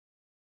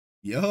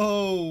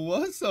Yo,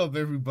 what's up,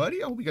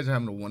 everybody? I hope you guys are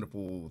having a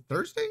wonderful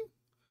Thursday,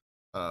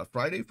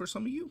 Friday for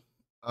some of you.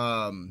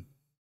 Um,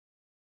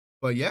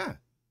 but yeah,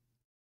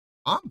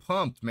 I'm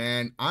pumped,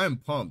 man. I'm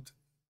pumped.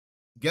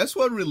 Guess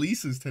what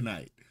releases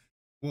tonight?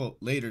 Well,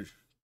 later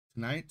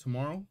tonight,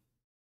 tomorrow,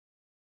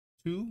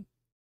 2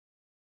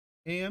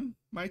 a.m.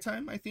 my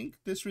time, I think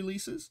this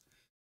releases.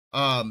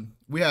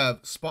 We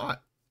have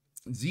Spot,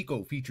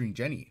 ZICO featuring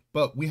Jenny,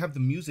 but we have the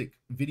music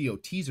video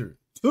teaser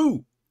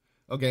 2.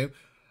 Okay.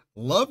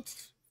 Loved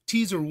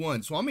teaser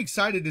 1, so I'm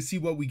excited to see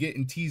what we get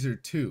in teaser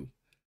 2.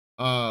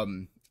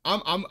 I'm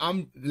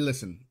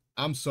listen,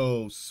 I'm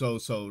so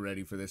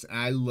ready for this.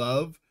 I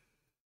love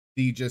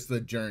the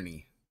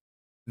journey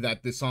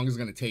that this song is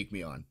gonna take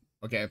me on.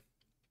 Okay,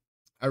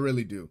 I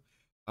really do.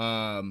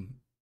 Shout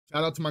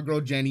out to my girl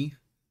Jenny.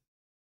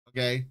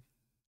 Okay,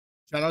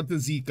 shout out to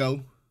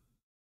ZICO,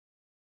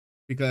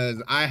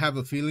 because I have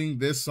a feeling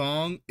this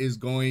song is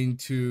going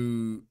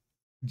to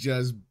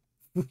just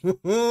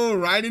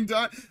right in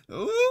time.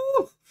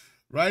 Ooh,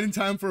 right in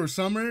time for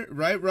summer.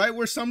 Right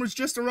where summer's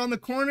just around the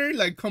corner.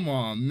 Like, come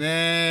on,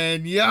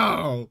 man. Yo.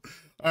 All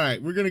right,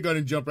 we're gonna go ahead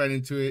and jump right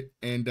into it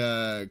and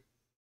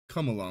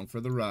come along for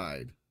the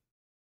ride.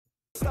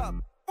 Stop.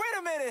 Wait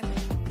a minute.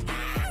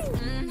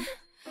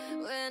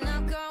 When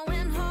I'm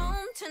going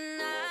home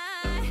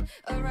tonight.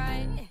 All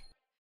right.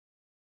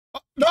 Oh,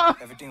 no.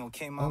 Everything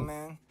okay, my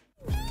man?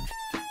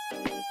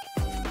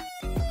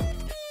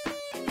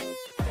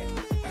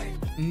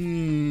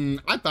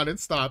 I thought it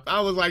stopped.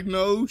 I was like,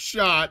 no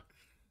shot.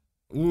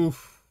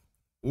 Oof.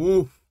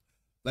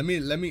 Let me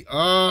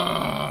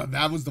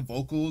that was the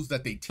vocals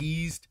that they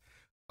teased.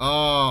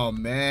 Oh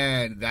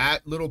man,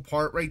 that little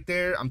part right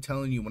there, I'm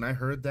telling you, when I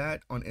heard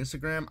that on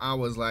Instagram, I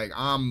was like,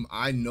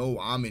 I know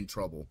I'm in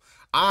trouble.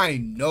 I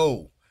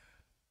know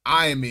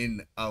I am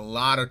in a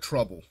lot of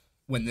trouble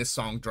when this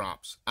song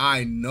drops.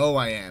 I know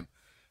I am.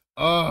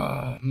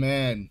 Oh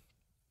man,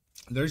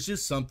 there's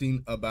just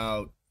something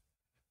about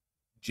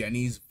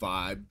Jenny's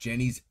vibe,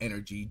 Jenny's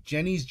energy,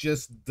 Jenny's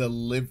just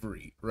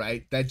delivery,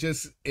 right? That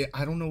just,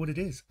 I don't know what it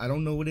is. I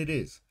don't know what it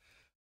is.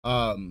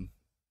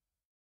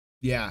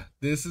 Yeah,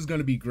 this is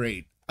gonna be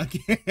great.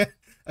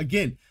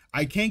 Again,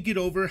 I can't get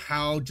over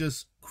how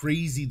just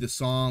crazy the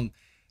song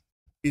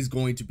is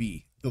going to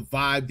be. The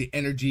vibe, the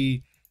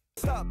energy.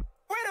 Stop.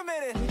 Wait a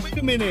minute. Wait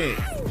a minute.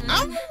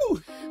 Ow!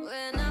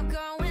 When I'm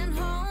going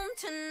home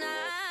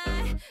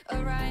tonight.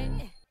 All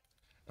right.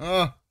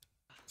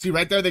 See,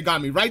 right there, they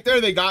got me. Right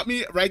there, they got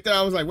me. Right there,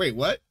 I was like, wait,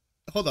 what?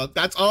 Hold up.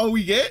 That's all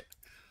we get?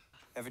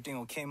 Everything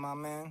okay, my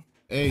man?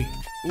 Hey.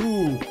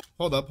 Ooh.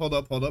 Hold up.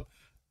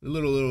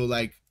 Little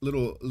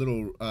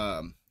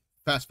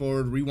fast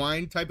forward,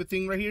 rewind type of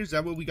thing right here. Is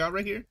that what we got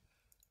right here?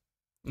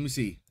 Let me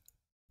see.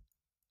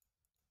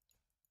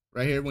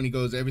 Right here, when he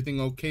goes, everything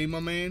okay, my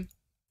man?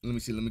 Let me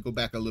see. Let me go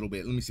back a little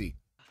bit. Let me see.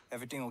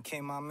 Everything okay,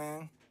 my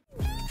man?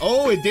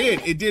 Oh, it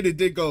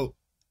did go.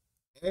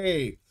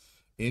 Hey.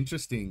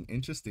 Interesting.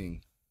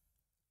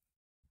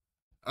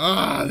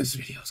 This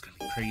video is gonna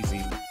be crazy.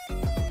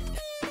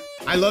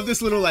 I love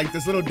this little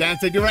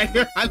dance they do right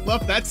here. I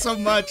love that so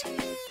much.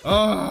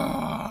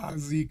 Oh,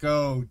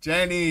 ZICO,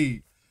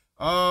 Jenny.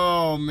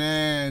 Oh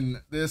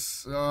man,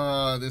 this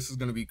is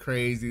gonna be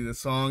crazy. The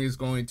song is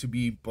going to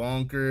be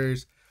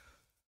bonkers.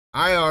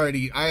 I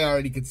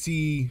already could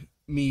see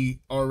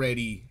me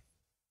already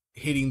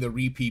hitting the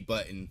repeat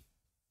button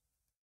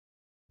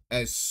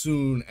as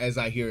soon as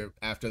I hear it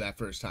after that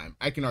first time.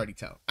 I can already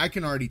tell.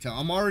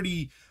 I'm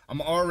already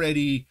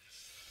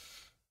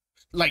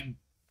like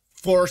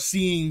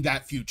foreseeing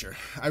that future.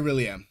 I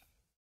really am.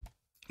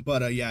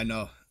 But yeah,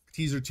 no.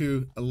 Teaser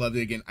 2, I love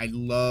it again. I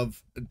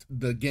love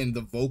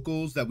the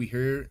vocals that we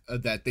hear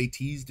that they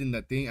teased in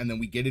that thing, and then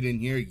we get it in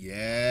here.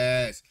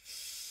 Yes.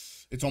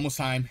 It's almost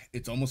time.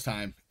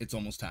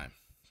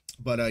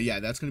 But yeah,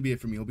 that's going to be it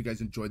for me. Hope you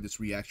guys enjoyed this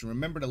reaction.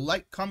 Remember to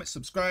like, comment,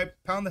 subscribe,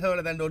 pound the hell out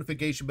of that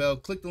notification bell.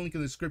 Click the link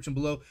in the description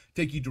below.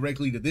 Take you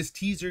directly to this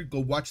teaser. Go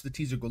watch the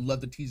teaser. Go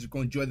love the teaser.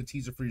 Go enjoy the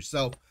teaser for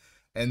yourself.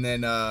 And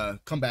then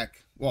come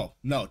back. Well,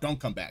 no, don't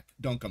come back.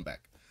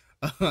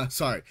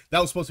 Sorry. That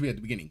was supposed to be at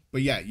the beginning.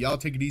 But yeah, y'all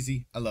take it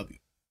easy. I love you.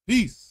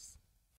 Peace.